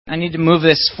I need to move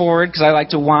this forward because I like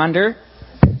to wander.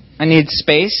 I need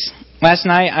space. Last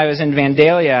night I was in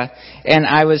Vandalia and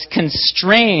I was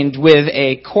constrained with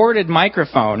a corded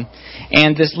microphone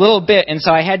and this little bit, and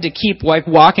so I had to keep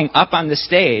walking up on the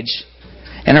stage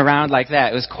and around like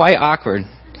that. It was quite awkward.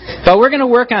 But we're going to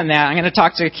work on that. I'm going to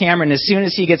talk to Cameron as soon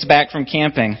as he gets back from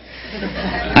camping.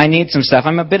 I need some stuff.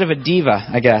 I'm a bit of a diva,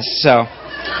 I guess. So,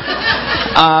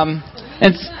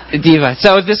 it's a diva.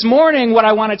 So this morning, what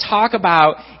I want to talk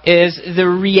about is the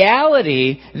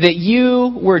reality that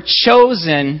you were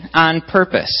chosen on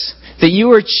purpose. That you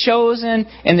were chosen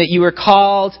and that you were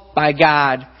called by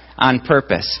God on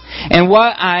purpose. And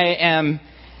what I am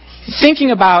thinking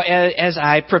about as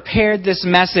I prepared this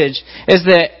message is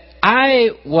that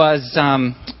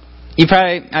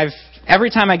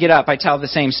every time I get up, I tell the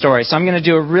same story. So I'm going to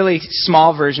do a really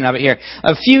small version of it here.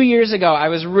 A few years ago, I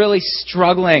was really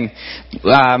struggling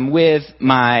with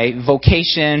my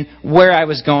vocation, where I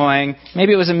was going.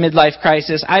 Maybe it was a midlife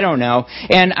crisis. I don't know.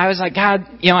 And I was like, God,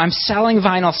 I'm selling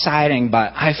vinyl siding,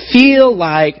 but I feel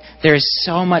like there's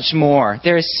so much more.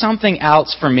 There is something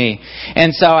else for me.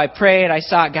 And so I prayed, I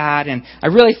sought God, and I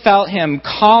really felt Him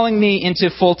calling me into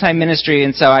full-time ministry.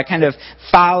 And so I kind of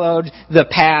followed the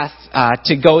path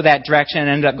to go that direction.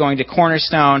 Ended up going to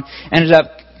Cornerstone. Ended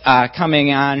up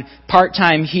coming on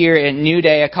part-time here at New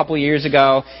Day a couple years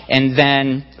ago, and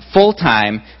then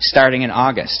full-time starting in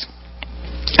August.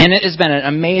 And it has been an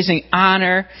amazing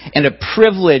honor and a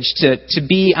privilege to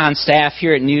be on staff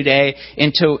here at New Day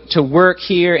and to work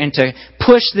here and to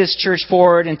push this church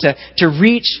forward and to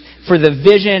reach for the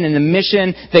vision and the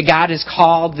mission that God has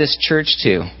called this church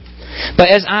to. But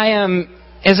as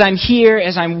I'm here,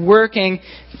 as I'm working,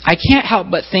 I can't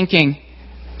help but thinking,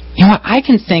 I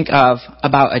can think of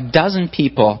about a dozen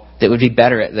people that would be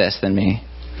better at this than me.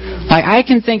 I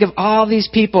can think of all these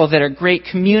people that are great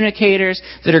communicators,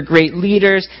 that are great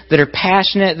leaders, that are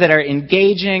passionate, that are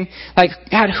engaging.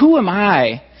 God, who am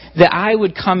I that I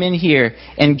would come in here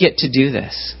and get to do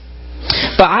this?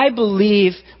 But I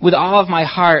believe with all of my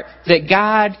heart that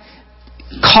God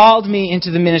called me into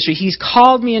the ministry. He's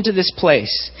called me into this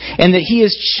place, and that He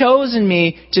has chosen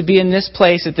me to be in this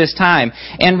place at this time.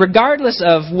 And regardless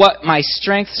of what my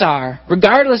strengths are,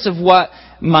 regardless of what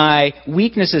my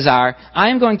weaknesses are, I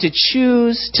am going to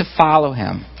choose to follow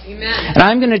Him. Amen. And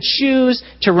I'm going to choose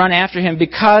to run after Him,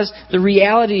 because the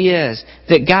reality is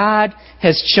that God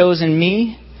has chosen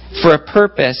me for a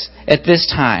purpose at this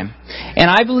time. And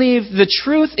I believe the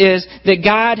truth is that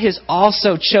God has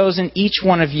also chosen each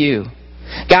one of you.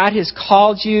 God has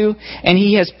called you, and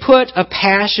He has put a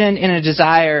passion and a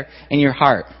desire in your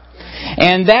heart.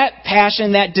 And that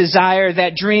passion, that desire,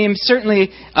 that dream certainly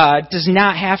does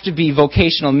not have to be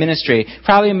vocational ministry.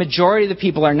 Probably a majority of the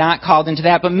people are not called into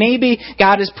that, but maybe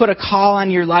God has put a call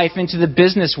on your life into the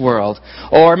business world.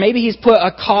 Or maybe He's put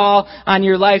a call on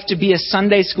your life to be a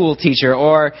Sunday school teacher,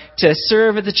 or to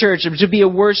serve at the church, or to be a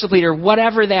worship leader,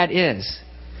 whatever that is.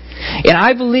 And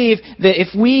I believe that if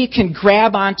we can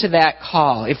grab onto that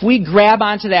call, if we grab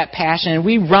onto that passion and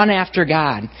we run after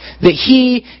God, that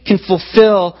He can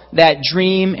fulfill that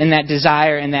dream and that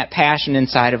desire and that passion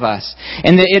inside of us.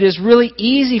 And that it is really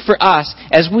easy for us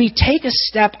as we take a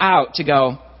step out to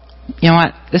go,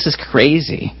 this is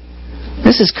crazy.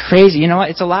 This is crazy.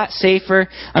 It's a lot safer.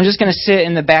 I'm just going to sit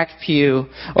in the back pew.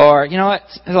 Or,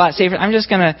 it's a lot safer. I'm just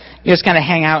going to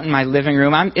hang out in my living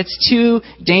room. It's too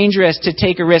dangerous to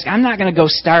take a risk. I'm not going to go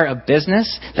start a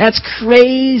business. That's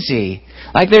crazy.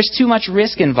 There's too much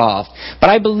risk involved. But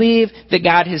I believe that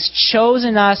God has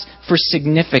chosen us for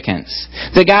significance.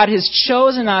 That God has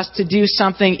chosen us to do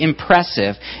something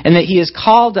impressive. And that He has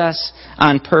called us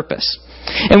on purpose.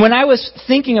 And when I was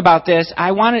thinking about this,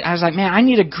 I was like, man, I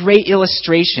need a great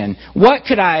illustration.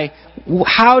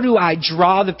 How do I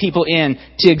draw the people in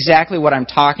to exactly what I'm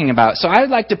talking about? So I would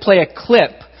like to play a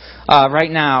clip right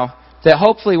now that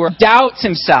hopefully doubts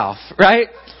himself, right?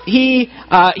 He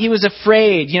was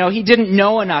afraid, he didn't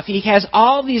know enough. He has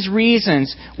all these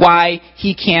reasons why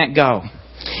he can't go.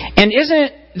 And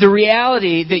isn't the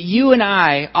reality that you and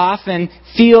I often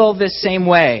feel this same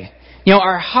way?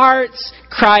 Our hearts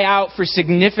cry out for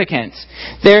significance.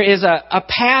 There is a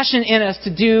passion in us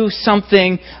to do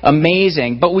something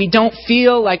amazing, but we don't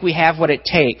feel like we have what it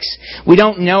takes. We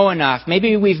don't know enough.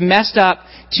 Maybe we've messed up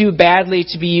too badly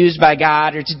to be used by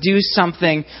God or to do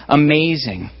something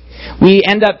amazing. We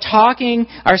end up talking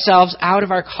ourselves out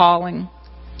of our calling,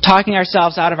 talking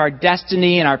ourselves out of our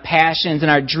destiny and our passions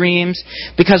and our dreams,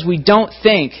 because we don't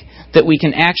think that we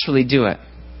can actually do it.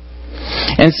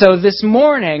 And so this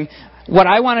morning, what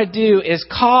I want to do is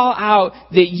call out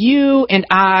that you and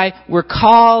I were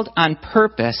called on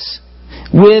purpose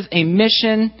with a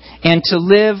mission and to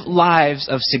live lives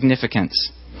of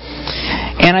significance.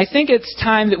 And I think it's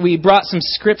time that we brought some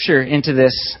scripture into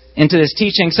this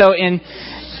teaching. So in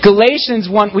Galatians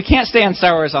 1, we can't stay on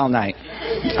Star Wars all night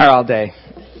or all day.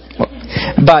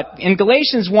 But in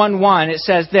Galatians 1:1, it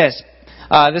says this.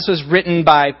 This was written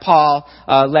by Paul,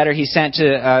 a letter he sent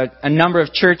to a number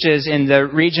of churches in the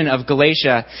region of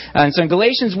Galatia. And so in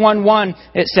Galatians 1:1,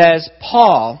 it says,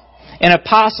 Paul, an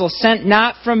apostle sent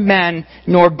not from men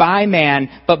nor by man,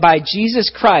 but by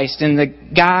Jesus Christ and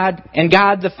God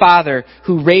the Father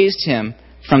who raised him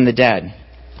from the dead.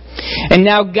 And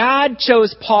now God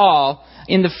chose Paul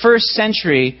in the first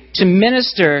century to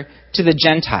minister to the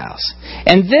Gentiles.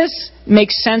 And this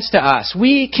makes sense to us.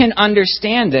 We can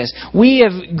understand this. We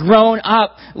have grown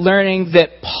up learning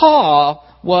that Paul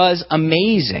was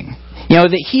amazing.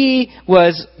 That he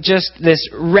was just this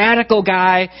radical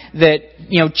guy that,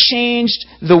 changed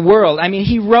the world. I mean,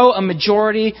 he wrote a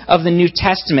majority of the New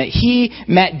Testament. He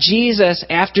met Jesus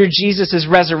after Jesus'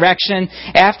 resurrection.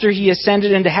 After he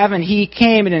ascended into heaven, he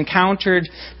came and encountered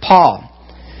Paul.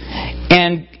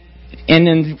 And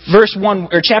in verse 1,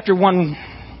 or chapter 1,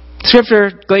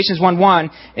 Scripture, Galatians 1:1,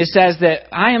 it says that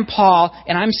I am Paul,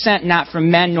 and I'm sent not from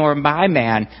men nor by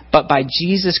man, but by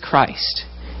Jesus Christ.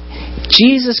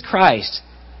 Jesus Christ,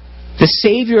 the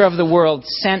Savior of the world,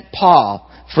 sent Paul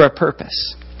for a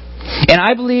purpose. And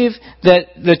I believe that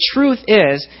the truth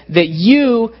is that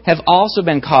you have also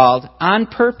been called on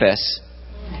purpose,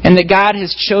 and that God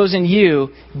has chosen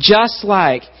you just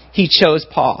like He chose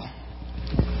Paul.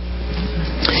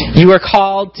 You are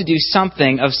called to do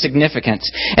something of significance.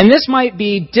 And this might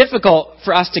be difficult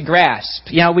for us to grasp.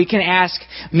 We can ask,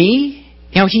 me?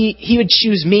 He would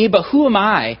choose me, but who am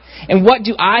I? And what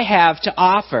do I have to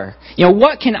offer?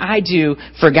 What can I do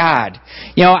for God?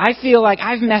 I feel like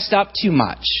I've messed up too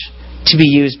much to be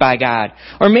used by God.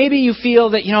 Or maybe you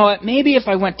feel that, maybe if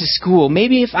I went to school,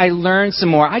 maybe if I learned some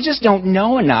more, I just don't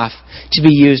know enough to be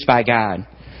used by God.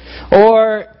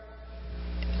 Or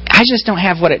I just don't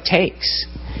have what it takes.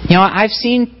 I've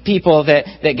seen people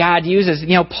that God uses.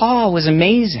 Paul was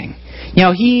amazing.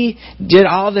 He did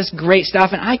all this great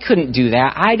stuff, and I couldn't do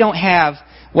that. I don't have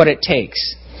what it takes.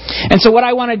 And so what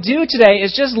I want to do today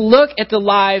is just look at the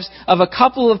lives of a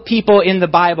couple of people in the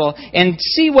Bible and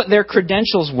see what their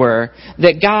credentials were,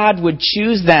 that God would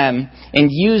choose them and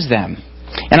use them.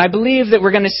 And I believe that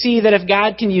we're going to see that if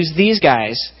God can use these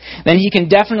guys, then He can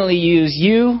definitely use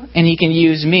you and He can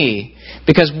use me,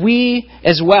 because we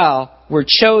as well were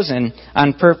chosen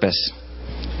on purpose.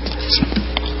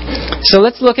 So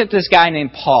let's look at this guy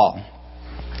named Paul.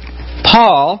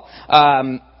 Paul,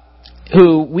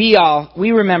 who we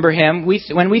remember him.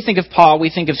 When we think of Paul, we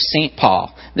think of St.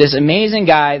 Paul, this amazing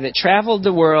guy that traveled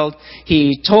the world.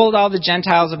 He told all the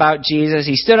Gentiles about Jesus.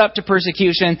 He stood up to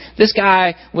persecution. This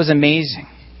guy was amazing.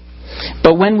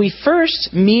 But when we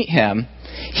first meet him,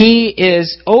 he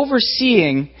is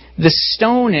overseeing the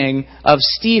stoning of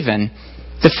Stephen,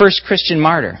 the first Christian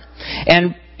martyr.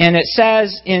 And it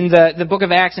says in the book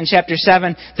of Acts in chapter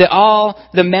 7 that all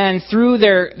the men threw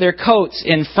their coats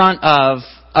in front of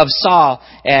Saul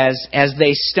as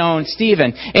they stoned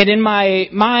Stephen. And in my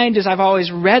mind, as I've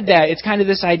always read that, it's kind of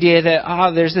this idea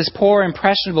that there's this poor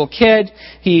impressionable kid.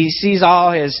 He sees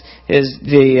all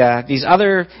these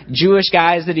other Jewish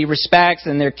guys that he respects,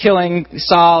 and they're killing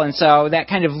Saul, and so that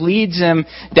kind of leads him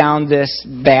down this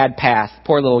bad path.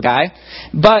 Poor little guy.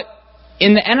 But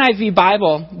in the NIV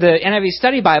Bible, the NIV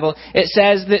Study Bible, it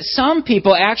says that some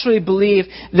people actually believe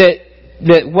that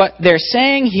what they're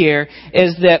saying here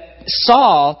is that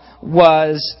Saul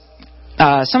was,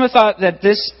 some have thought that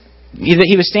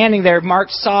he was standing there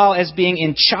marked Saul as being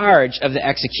in charge of the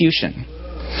execution.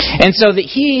 And so that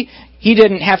he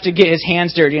didn't have to get his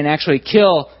hands dirty and actually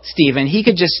kill Stephen. He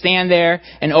could just stand there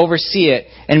and oversee it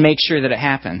and make sure that it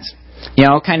happens.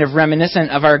 Kind of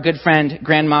reminiscent of our good friend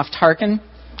Grand Moff Tarkin,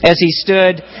 as he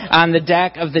stood on the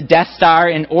deck of the Death Star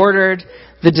and ordered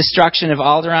the destruction of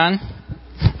Alderaan.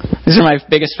 These are my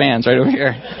biggest fans right over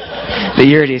here. The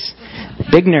Yurdies.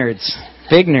 Big nerds.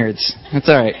 That's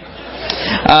all right.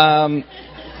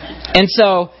 And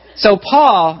so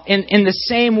Paul, in the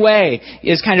same way,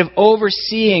 is kind of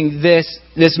overseeing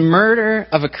this murder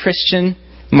of a Christian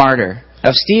martyr,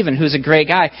 of Stephen, who's a great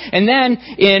guy. And then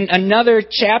in another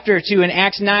chapter or two, in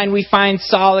Acts 9, we find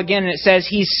Saul again, and it says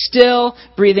he's still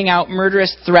breathing out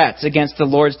murderous threats against the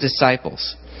Lord's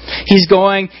disciples. He's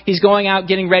going out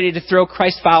getting ready to throw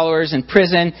Christ followers in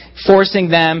prison, forcing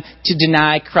them to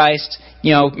deny Christ,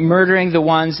 murdering the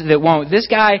ones that won't. This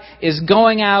guy is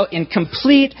going out in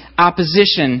complete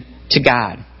opposition to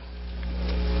God.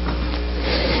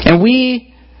 And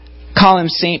we call him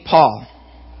St. Paul.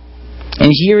 And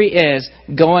here he is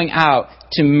going out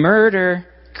to murder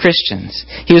Christians.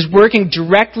 He was working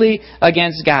directly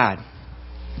against God.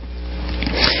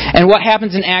 And what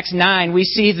happens in Acts 9, we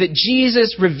see that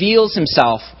Jesus reveals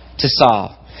himself to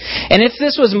Saul. And if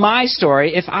this was my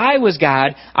story, if I was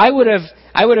God, I would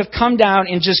have come down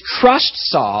and just crushed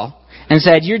Saul and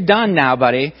said, "You're done now,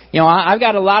 buddy. I've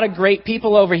got a lot of great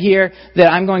people over here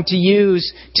that I'm going to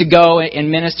use to go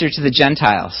and minister to the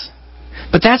Gentiles."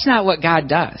 But that's not what God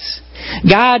does.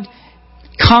 God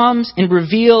comes and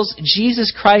reveals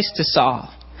Jesus Christ to Saul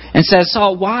and says,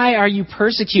 "Saul, why are you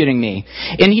persecuting me?"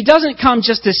 And he doesn't come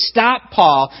just to stop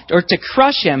Paul or to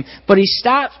crush him, but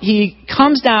he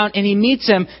comes down and he meets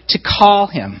him to call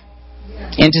him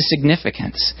into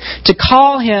significance, to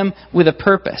call him with a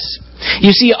purpose.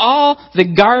 You see, all the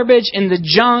garbage and the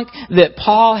junk that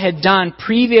Paul had done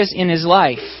previous in his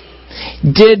life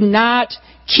did not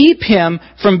keep him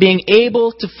from being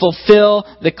able to fulfill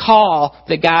the call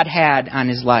that God had on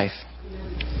his life.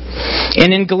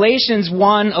 And in Galatians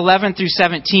 1:11 through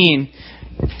 17,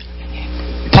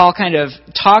 Paul kind of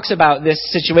talks about this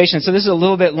situation. So this is a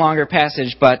little bit longer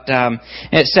passage, but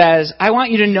it says, "I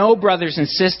want you to know, brothers and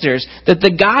sisters, that the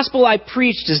gospel I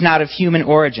preached is not of human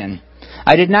origin.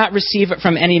 I did not receive it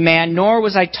from any man, nor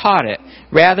was I taught it.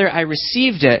 Rather, I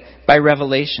received it by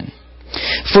revelation.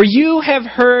 For you have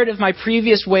heard of my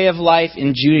previous way of life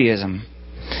in Judaism,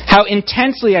 how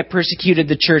intensely I persecuted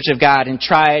the church of God and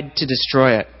tried to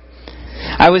destroy it.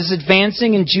 I was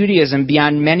advancing in Judaism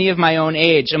beyond many of my own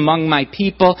age among my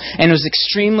people and was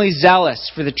extremely zealous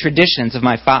for the traditions of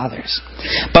my fathers.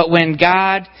 But when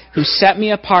God, who set me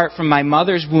apart from my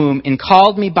mother's womb and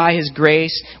called me by His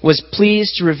grace, was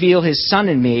pleased to reveal His Son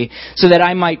in me so that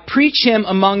I might preach Him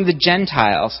among the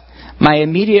Gentiles, my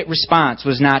immediate response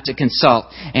was not to consult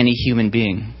any human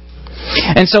being."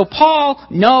 And so Paul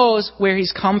knows where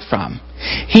he's come from.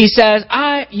 He says,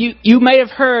 you may have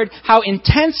heard how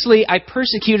intensely I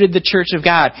persecuted the church of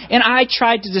God, and I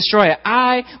tried to destroy it.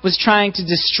 I was trying to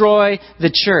destroy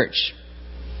the church.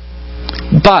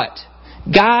 But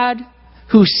God,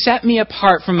 who set me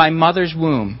apart from my mother's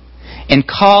womb and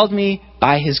called me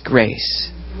by His grace.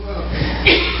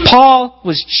 Paul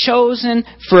was chosen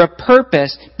for a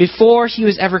purpose before he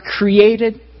was ever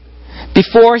created.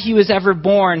 Before he was ever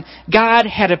born, God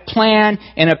had a plan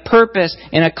and a purpose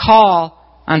and a call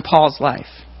on Paul's life.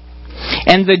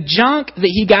 And the junk that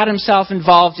he got himself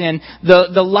involved in,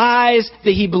 the lies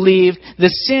that he believed, the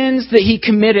sins that he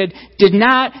committed, did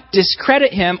not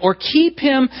discredit him or keep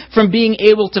him from being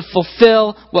able to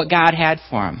fulfill what God had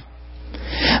for him.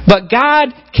 But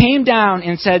God came down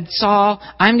and said, "Saul,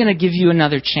 I'm going to give you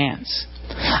another chance.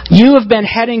 You have been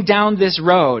heading down this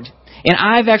road, and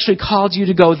I've actually called you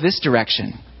to go this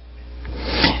direction.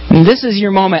 And this is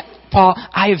your moment. Paul,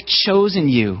 I have chosen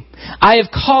you. I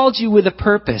have called you with a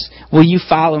purpose. Will you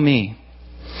follow me?"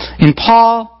 And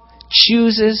Paul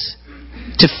chooses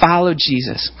to follow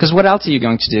Jesus. Because what else are you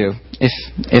going to do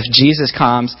if Jesus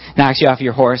comes, knocks you off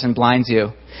your horse and blinds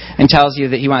you and tells you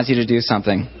that He wants you to do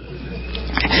something?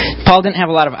 Paul didn't have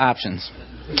a lot of options.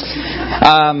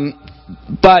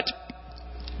 But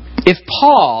if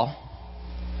Paul,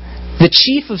 the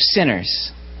chief of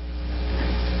sinners,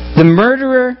 the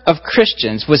murderer of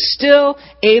Christians, was still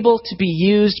able to be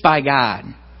used by God,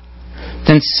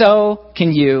 then so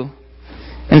can you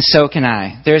and so can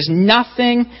I. There's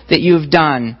nothing that you've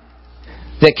done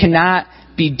that cannot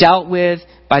be dealt with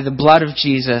by the blood of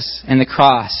Jesus and the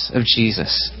cross of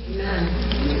Jesus.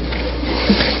 Amen.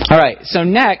 All right, so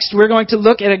next we're going to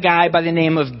look at a guy by the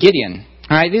name of Gideon.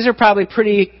 All right, these are probably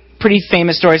pretty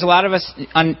famous stories. A lot of us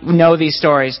know these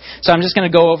stories, so I'm just going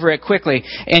to go over it quickly.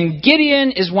 And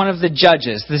Gideon is one of the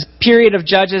judges. This period of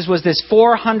Judges was this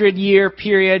 400-year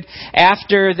period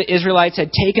after the Israelites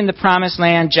had taken the Promised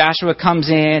Land. Joshua comes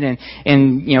in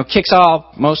and kicks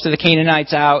most of the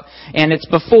Canaanites out, and it's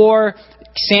before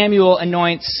Samuel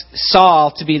anoints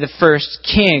Saul to be the first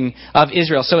king of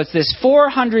Israel. So it's this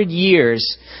 400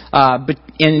 years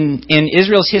in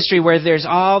Israel's history where there's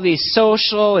all these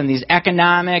social and these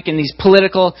economic and these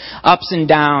political ups and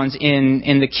downs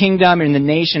in the kingdom and in the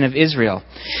nation of Israel.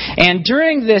 And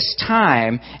during this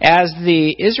time, as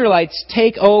the Israelites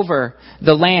take over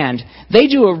the land, they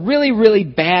do a really, really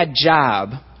bad job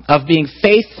of being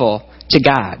faithful to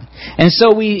God. And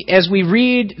so as we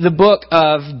read the book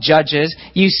of Judges,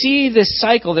 you see this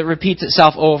cycle that repeats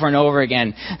itself over and over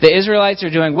again. The Israelites are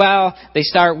doing well. They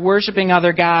start worshiping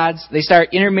other gods. They start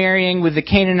intermarrying with the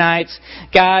Canaanites.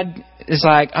 God is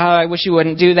like, oh, I wish you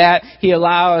wouldn't do that. He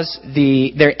allows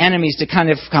their enemies to kind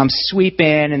of come sweep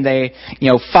in, and they,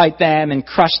 fight them and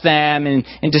crush them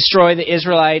and destroy the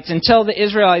Israelites until the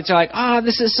Israelites are like, oh,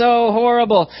 this is so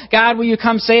horrible. God, will you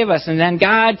come save us? And then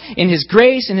God, in His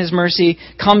grace and His mercy,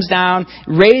 comes down,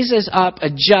 raises up a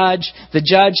judge. The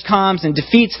judge comes and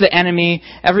defeats the enemy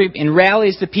and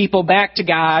rallies the people back to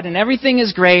God, and everything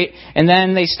is great. And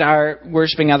then they start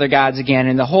worshiping other gods again,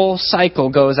 and the whole cycle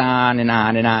goes on and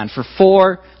on and on for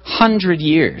 400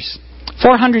 years.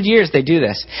 400 years they do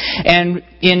this. And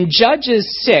in Judges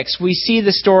 6, we see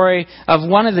the story of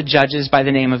one of the judges by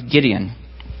the name of Gideon.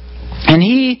 And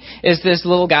he is this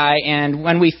little guy, and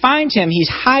when we find him, he's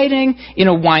hiding in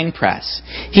a wine press.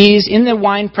 He's in the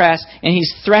wine press, and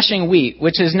he's threshing wheat,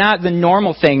 which is not the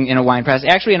normal thing in a wine press.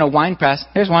 Actually, in a wine press,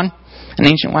 there's one, an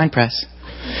ancient wine press,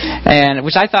 and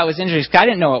which I thought was interesting because I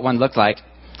didn't know what one looked like.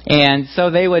 And so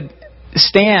they would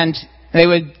stomp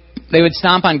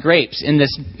on grapes in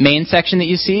this main section that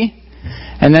you see,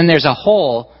 and then there's a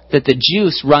hole that the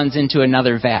juice runs into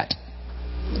another vat.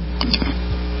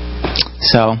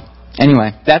 So,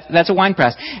 anyway, that's a wine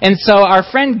press. And so our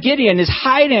friend Gideon is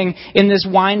hiding in this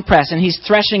wine press, and he's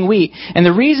threshing wheat. And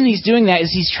the reason he's doing that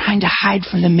is he's trying to hide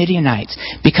from the Midianites.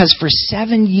 Because for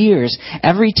 7 years,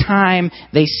 every time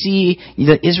they see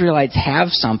the Israelites have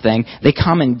something, they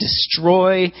come and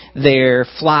destroy their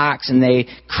flocks, and they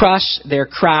crush their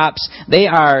crops. They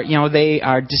are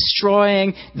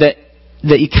destroying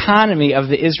the economy of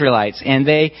the Israelites, and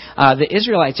the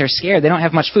Israelites are scared. They don't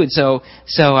have much food, so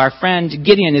our friend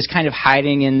Gideon is kind of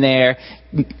hiding in there,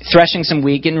 threshing some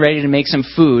wheat, getting ready to make some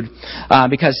food,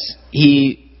 because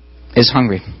he is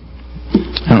hungry.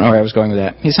 I don't know where I was going with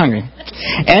that. He's hungry.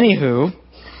 Anywho,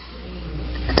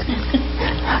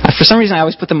 for some reason I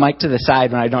always put the mic to the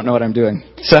side when I don't know what I'm doing.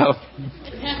 So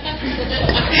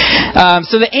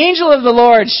the angel of the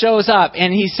Lord shows up,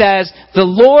 and he says, "The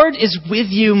Lord is with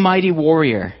you, mighty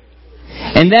warrior."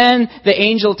 And then the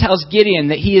angel tells Gideon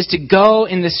that he is to go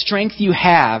in the strength you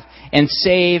have and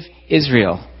save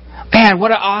Israel. Man,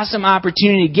 what an awesome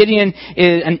opportunity. Gideon,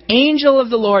 an angel of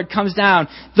the Lord comes down.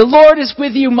 The Lord is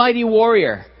with you, mighty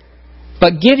warrior.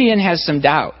 But Gideon has some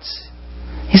doubts.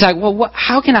 He's like, well,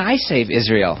 how can I save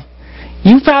Israel?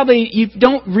 You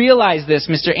don't realize this,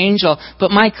 Mr. Angel,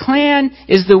 but my clan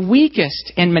is the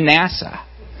weakest in Manasseh.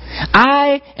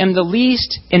 I am the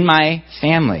least in my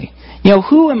family.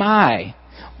 Who am I?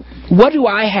 What do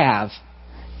I have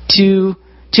to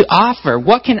offer?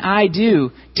 What can I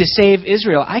do to save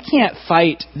Israel? I can't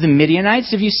fight the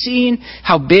Midianites. Have you seen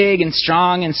how big and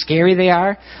strong and scary they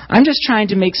are? I'm just trying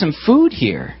to make some food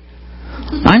here.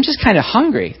 I'm just kind of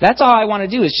hungry. That's all I want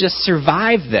to do is just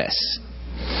survive this.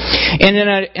 And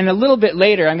in a little bit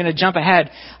later, I'm going to jump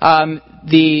ahead.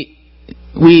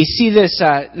 We see this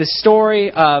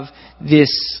story of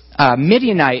this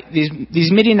Midianite,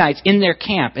 these Midianites in their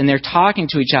camp, and they're talking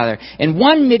to each other. And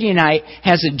one Midianite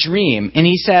has a dream, and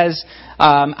he says,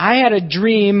 "I had a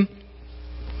dream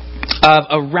of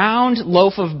a round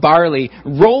loaf of barley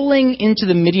rolling into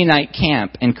the Midianite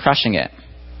camp and crushing it."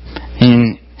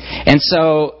 And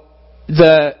so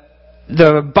the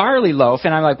barley loaf,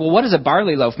 and I'm like, well, what does a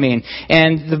barley loaf mean?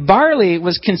 And the barley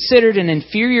was considered an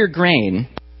inferior grain.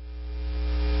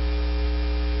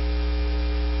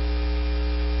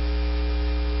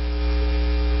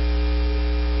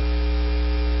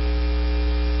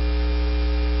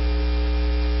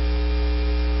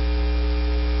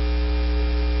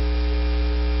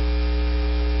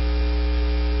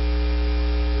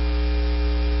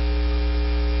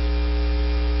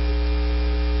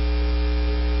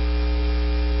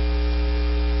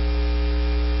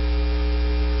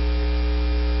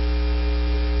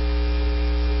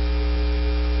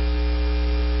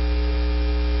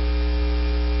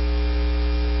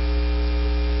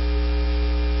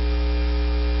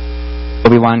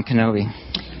 Obi-Wan Kenobi.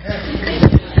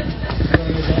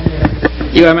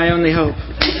 You are my only hope.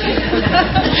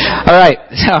 All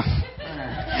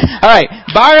right.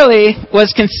 Barley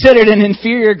was considered an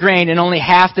inferior grain and only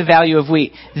half the value of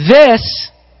wheat. This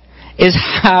is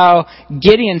how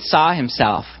Gideon saw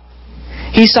himself.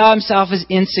 He saw himself as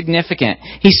insignificant.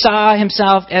 He saw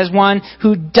himself as one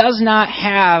who does not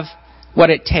have what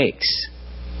it takes.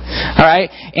 All right?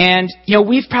 And,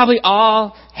 we've probably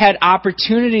all had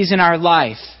opportunities in our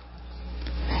life.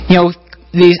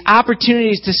 These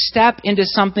opportunities to step into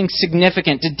something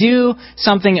significant, to do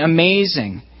something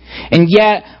amazing. And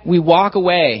yet, we walk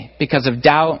away because of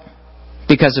doubt,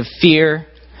 because of fear,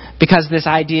 because of this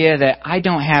idea that I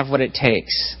don't have what it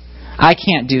takes. I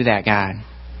can't do that, God.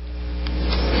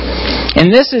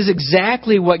 And this is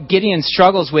exactly what Gideon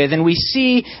struggles with. And we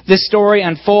see this story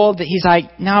unfold that he's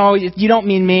like, no, you don't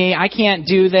mean me. I can't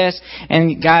do this.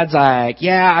 And God's like,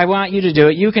 yeah, I want you to do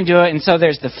it. You can do it. And so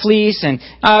there's the fleece and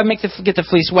get the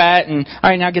fleece wet. And all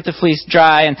right, now get the fleece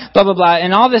dry and blah, blah, blah.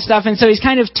 And all this stuff. And so he's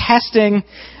kind of testing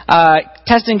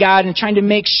God and trying to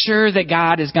make sure that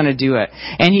God is going to do it.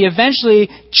 And he eventually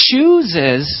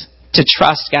chooses to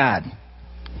trust God.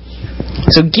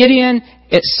 So Gideon,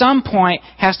 at some point,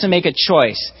 has to make a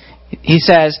choice. He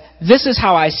says, this is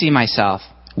how I see myself.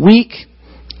 Weak,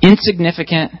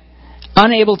 insignificant,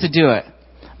 unable to do it.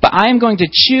 But I am going to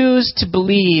choose to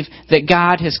believe that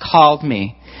God has called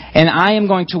me. And I am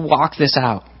going to walk this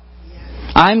out.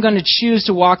 I'm going to choose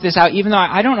to walk this out, even though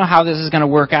I don't know how this is going to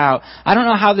work out. I don't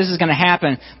know how this is going to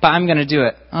happen, but I'm going to do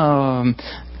it.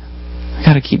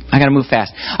 I gotta move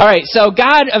fast. All right, so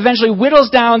God eventually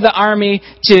whittles down the army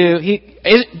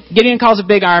Gideon calls a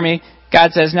big army.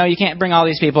 God says, no, you can't bring all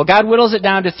these people. God whittles it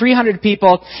down to 300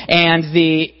 people, and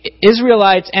the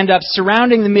Israelites end up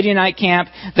surrounding the Midianite camp.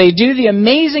 They do the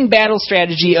amazing battle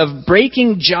strategy of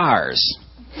breaking jars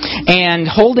and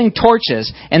holding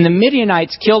torches, and the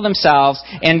Midianites kill themselves,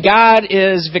 and God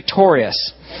is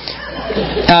victorious,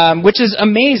 which is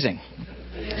amazing.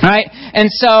 All right? And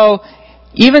so,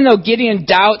 even though Gideon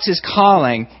doubts his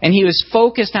calling, and he was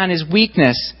focused on his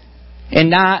weakness and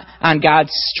not on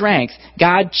God's strength,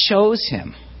 God chose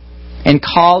him and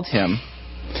called him.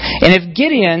 And if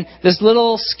Gideon, this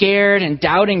little scared and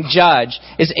doubting judge,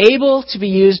 is able to be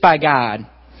used by God,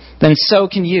 then so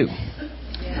can you.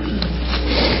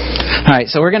 All right,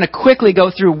 so we're going to quickly go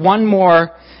through one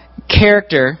more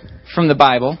character from the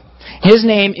Bible. His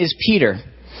name is Peter.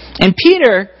 And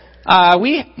Peter,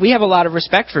 we have a lot of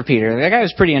respect for Peter. That guy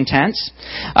was pretty intense.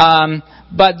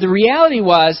 But the reality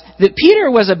was that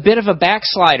Peter was a bit of a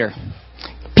backslider.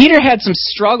 Peter had some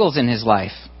struggles in his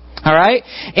life. All right?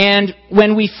 And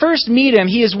when we first meet him,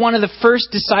 he is one of the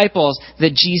first disciples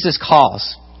that Jesus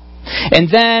calls. And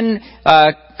then,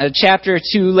 chapter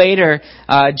 2 later,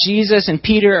 Jesus and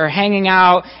Peter are hanging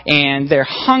out, and they're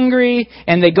hungry,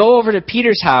 and they go over to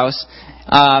Peter's house,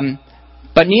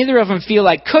 but neither of them feel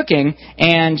like cooking,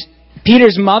 and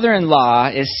Peter's mother-in-law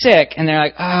is sick, and they're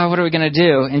like, what are we going to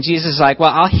do? And Jesus is like,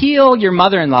 well, I'll heal your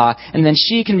mother-in-law, and then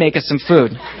she can make us some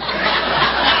food.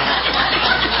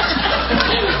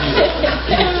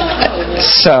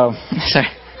 So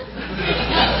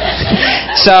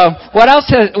what else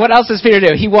does Peter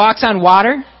do? He walks on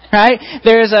water, right?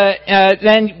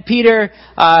 Then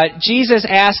Jesus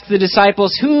asks the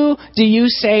disciples, who do you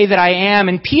say that I am?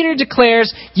 And Peter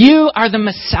declares, you are the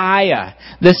Messiah,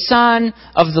 the Son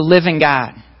of the living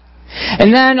God.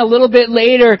 And then a little bit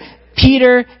later,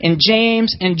 Peter and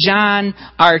James and John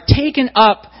are taken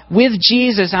up with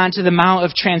Jesus onto the Mount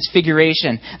of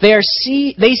Transfiguration. They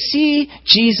see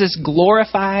Jesus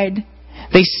glorified.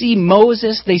 They see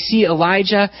Moses. They see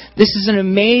Elijah. This is an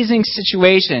amazing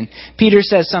situation. Peter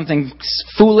says something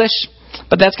foolish,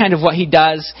 but that's kind of what he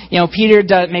does. Peter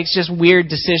makes just weird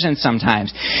decisions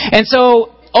sometimes. And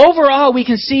so, overall, we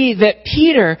can see that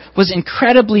Peter was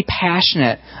incredibly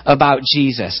passionate about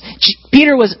Jesus.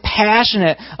 Peter was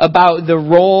passionate about the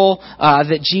role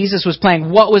that Jesus was playing,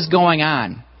 what was going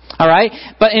on. All right?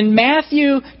 But in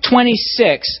Matthew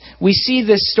 26, we see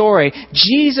this story,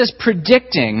 Jesus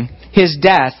predicting his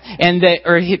death,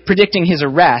 predicting his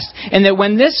arrest, and that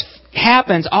when this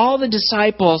happens, all the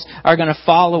disciples are going to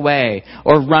fall away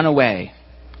or run away.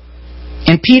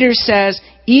 And Peter says,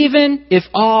 even if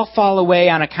all fall away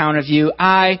on account of you,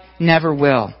 I never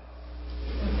will.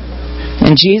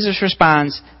 And Jesus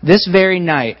responds, this very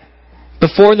night,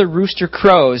 before the rooster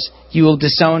crows, you will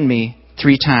disown me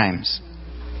 3 times.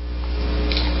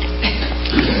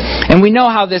 And we know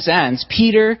how this ends.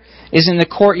 Peter is in the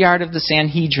courtyard of the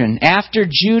Sanhedrin. After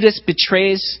Judas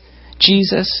betrays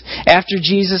Jesus, after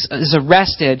Jesus is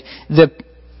arrested, the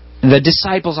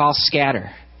disciples all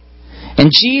scatter.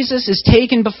 And Jesus is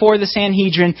taken before the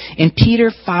Sanhedrin, and Peter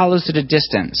follows at a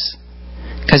distance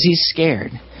because he's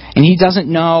scared and he doesn't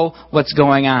know what's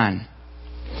going on.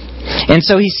 And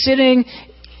so he's sitting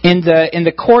in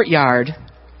the courtyard,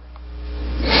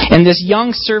 and this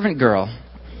young servant girl,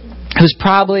 who's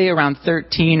probably around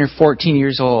 13 or 14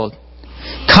 years old,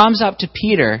 comes up to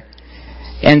Peter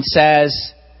and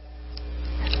says,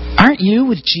 aren't you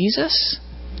with Jesus?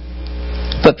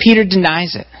 But Peter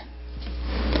denies it.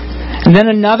 And then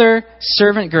another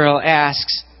servant girl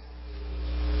asks,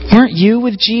 weren't you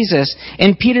with Jesus?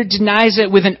 And Peter denies it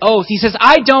with an oath. He says,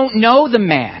 I don't know the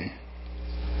man.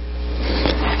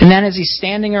 And then as he's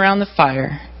standing around the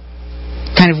fire,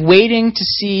 kind of waiting to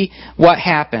see what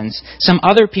happens. Some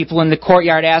other people in the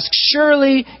courtyard ask,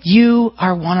 "Surely you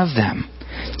are one of them.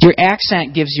 Your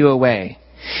accent gives you away."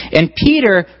 And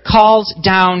Peter calls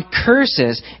down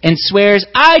curses and swears,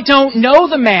 "I don't know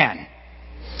the man."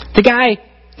 The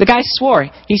guy swore.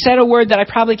 He said a word that I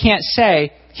probably can't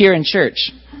say here in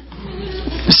church.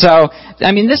 So,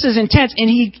 this is intense. And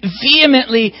he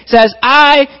vehemently says,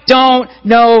 "I don't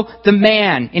know the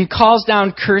man," and calls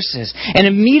down curses. And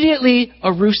immediately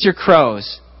a rooster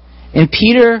crows. And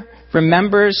Peter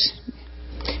remembers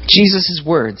Jesus'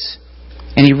 words.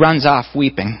 And he runs off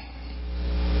weeping.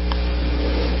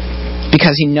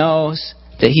 Because he knows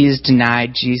that he has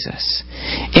denied Jesus.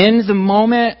 In the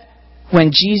moment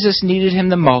when Jesus needed him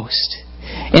the most,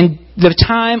 in the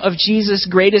time of Jesus'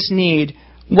 greatest need,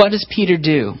 what does Peter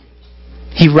do?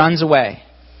 He runs away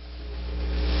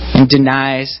and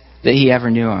denies that he ever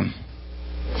knew him.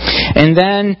 And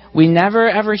then we never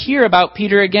ever hear about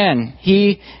Peter again.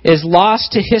 He is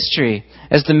lost to history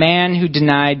as the man who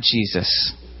denied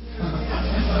Jesus.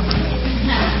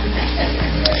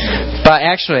 But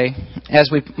actually, as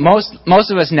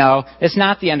most of us know, it's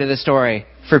not the end of the story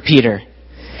for Peter.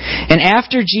 And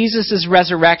after Jesus'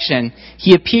 resurrection,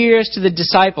 he appears to the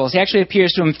disciples. He actually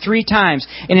appears to them 3 times.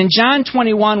 And in John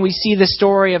 21, we see the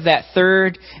story of that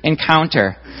third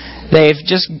encounter. They've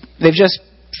just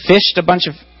fished a bunch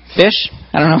of fish.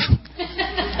 I don't know.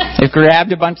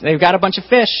 They've got a bunch of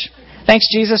fish. Thanks,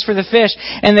 Jesus, for the fish.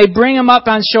 And they bring them up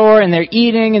on shore, and they're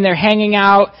eating, and they're hanging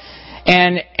out.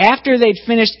 And after they'd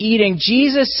finished eating,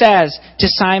 Jesus says to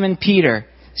Simon Peter,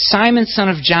 "Simon, son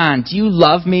of John, do you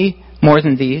love me more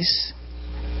than these?"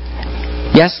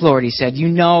 "Yes, Lord," he said, "you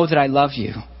know that I love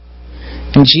you."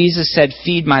 And Jesus said,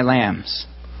 "Feed my lambs."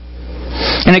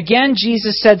 And again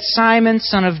Jesus said, "Simon,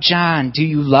 son of John, do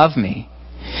you love me?"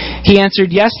 He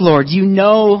answered, "Yes, Lord, you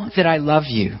know that I love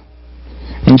you."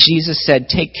 And Jesus said,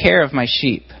 "Take care of my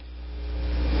sheep."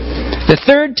 The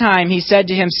third time he said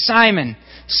to him, "Simon,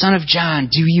 son of John,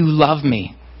 do you love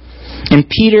me?" And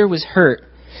Peter was hurt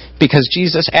because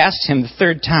Jesus asked him the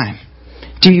third time,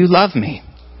 "Do you love me?"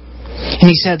 And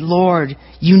he said, "Lord,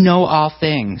 you know all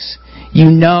things. You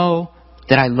know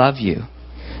that I love you."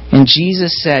 And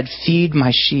Jesus said, "Feed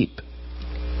my sheep."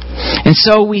 And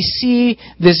so we see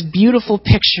this beautiful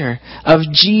picture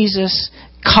of Jesus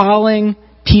calling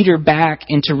Peter back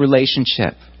into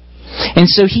relationship. And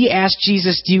so he asked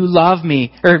Jesus, "Do you love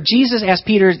me?" Or Jesus asked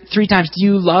Peter 3 times, "Do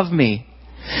you love me?"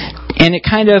 And it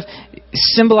kind of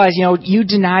symbolized, you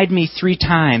denied me 3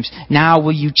 times. Now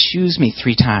will you choose me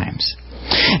 3 times?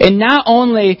 And not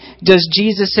only does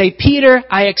Jesus say, "Peter,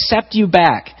 I accept you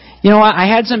back. You know what? I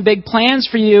had some big plans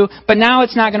for you, but now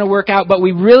it's not going to work out. But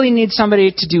we really need somebody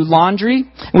to do laundry.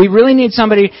 We really need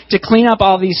somebody to clean up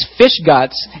all these fish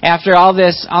guts after all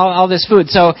this food.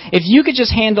 So if you could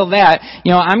just handle that,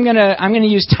 I'm gonna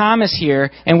use Thomas here,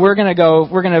 and we're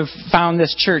gonna found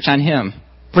this church on him.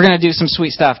 We're gonna do some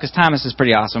sweet stuff because Thomas is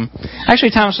pretty awesome. Actually,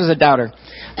 Thomas was a doubter.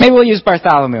 Maybe we'll use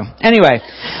Bartholomew. Anyway,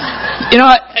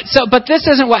 but this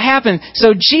isn't what happened.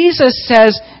 So Jesus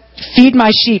says, "Feed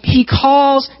my sheep." He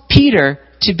calls Peter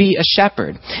to be a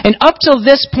shepherd. And up till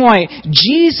this point,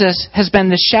 Jesus has been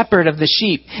the shepherd of the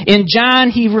sheep. In John,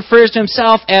 he refers to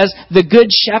himself as the good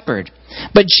shepherd.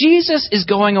 But Jesus is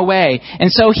going away.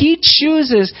 And so he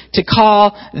chooses to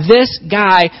call this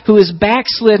guy who is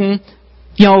backslidden,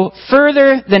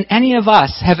 further than any of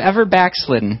us have ever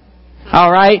backslidden.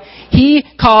 All right? He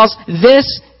calls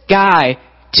this guy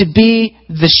to be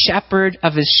the shepherd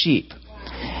of his sheep.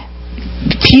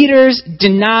 Peter's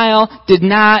denial did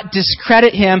not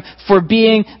discredit him for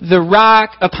being the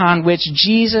rock upon which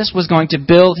Jesus was going to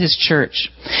build his church.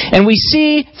 And we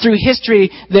see through history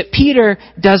that Peter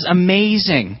does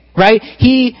amazing, right?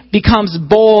 He becomes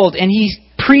bold and he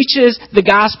preaches the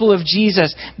gospel of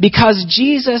Jesus because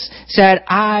Jesus said,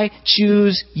 "I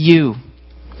choose you."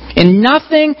 And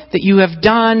nothing that you have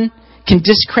done can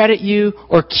discredit you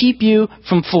or keep you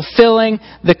from fulfilling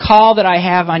the call that I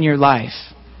have on your life.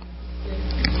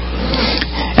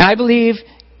 And I believe,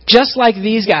 just like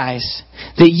these guys,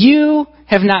 that you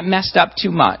have not messed up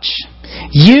too much.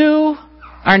 You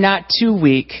are not too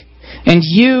weak. And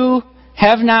you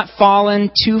have not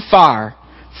fallen too far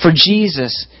for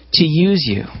Jesus to use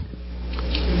you.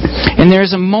 And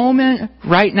there's a moment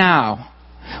right now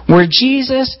where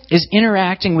Jesus is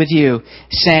interacting with you,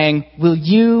 saying, "Will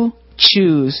you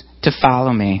choose to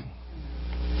follow me?"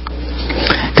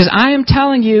 Because I am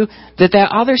telling you that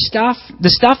other stuff, the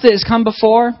stuff that has come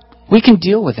before, we can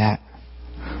deal with that.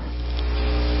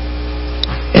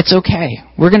 It's okay.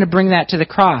 We're going to bring that to the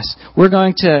cross. We're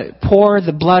going to pour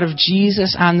the blood of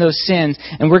Jesus on those sins,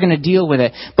 and we're going to deal with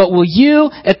it. But will you,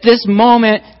 at this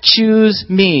moment, choose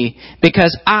me?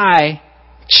 Because I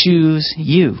choose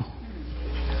you.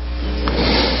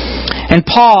 And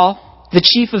Paul, the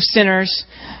chief of sinners,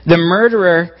 the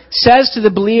murderer, says to the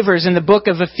believers in the book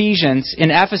of Ephesians in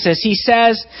Ephesus, he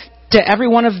says to every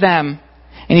one of them,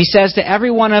 and he says to every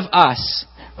one of us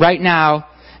right now,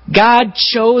 God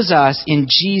chose us in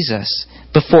Jesus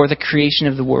before the creation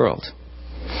of the world.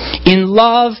 In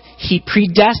love, He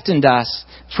predestined us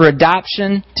for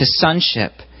adoption to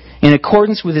sonship in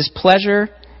accordance with His pleasure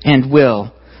and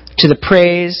will, to the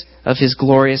praise of His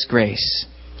glorious grace.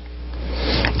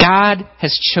 God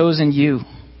has chosen you.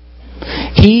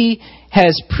 He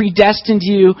has predestined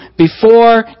you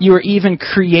before you were even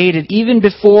created. Even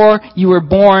before you were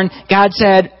born, God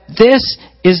said, "This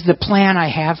is the plan I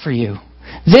have for you.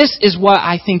 This is what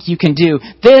I think you can do.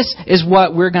 This is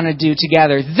what we're going to do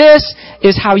together. This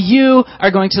is how you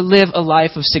are going to live a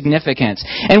life of significance."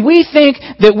 And we think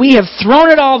that we have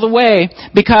thrown it all away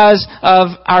because of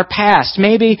our past.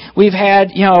 Maybe we've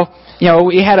had,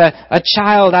 we had a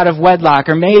child out of wedlock,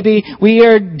 or maybe we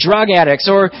are drug addicts,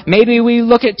 or maybe we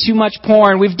look at too much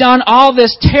porn. We've done all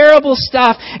this terrible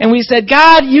stuff, and we said,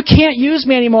 "God, you can't use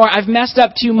me anymore. I've messed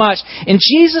up too much." And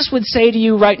Jesus would say to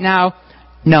you right now,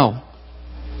 "No.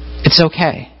 It's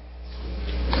okay.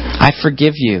 I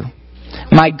forgive you.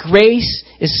 My grace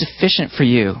is sufficient for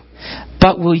you.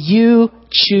 But will you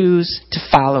choose to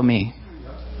follow me?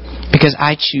 Because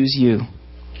I choose you."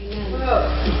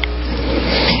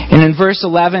 And in verse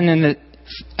 11 in the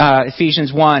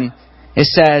Ephesians 1, it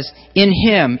says, "In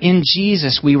Him, in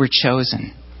Jesus, we were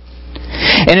chosen."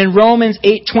 And in Romans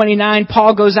 8:29,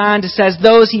 Paul goes on to say,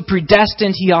 "Those He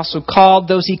predestined, He also called.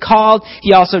 Those He called,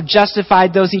 He also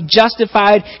justified. Those He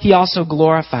justified, He also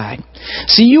glorified."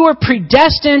 So you were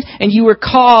predestined and you were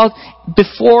called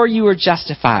before you were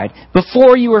justified,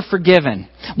 before you were forgiven.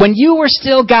 When you were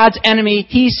still God's enemy,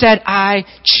 He said, "I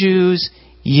choose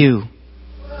you."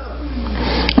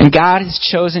 And God has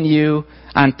chosen you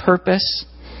on purpose,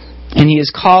 and He has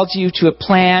called you to a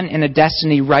plan and a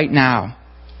destiny right now.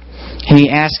 And He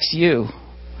asks you,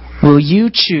 will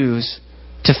you choose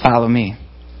to follow me?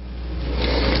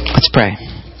 Let's pray.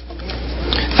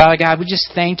 Father God, we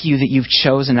just thank you that you've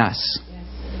chosen us.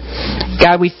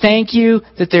 God, we thank you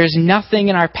that there's nothing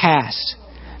in our past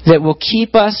that will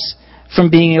keep us from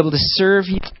being able to serve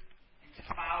you, to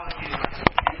follow you,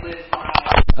 and live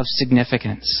lives of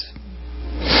significance.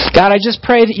 God, I just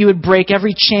pray that you would break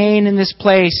every chain in this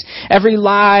place, every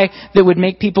lie that would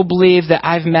make people believe that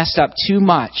I've messed up too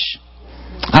much.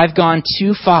 I've gone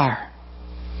too far.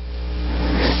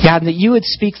 God, that you would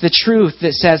speak the truth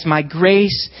that says, my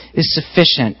grace is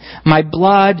sufficient. My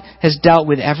blood has dealt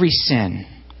with every sin.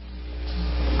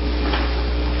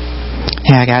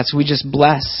 Yeah, God, so we just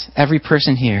bless every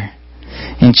person here.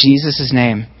 In Jesus'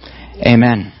 name,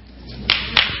 amen.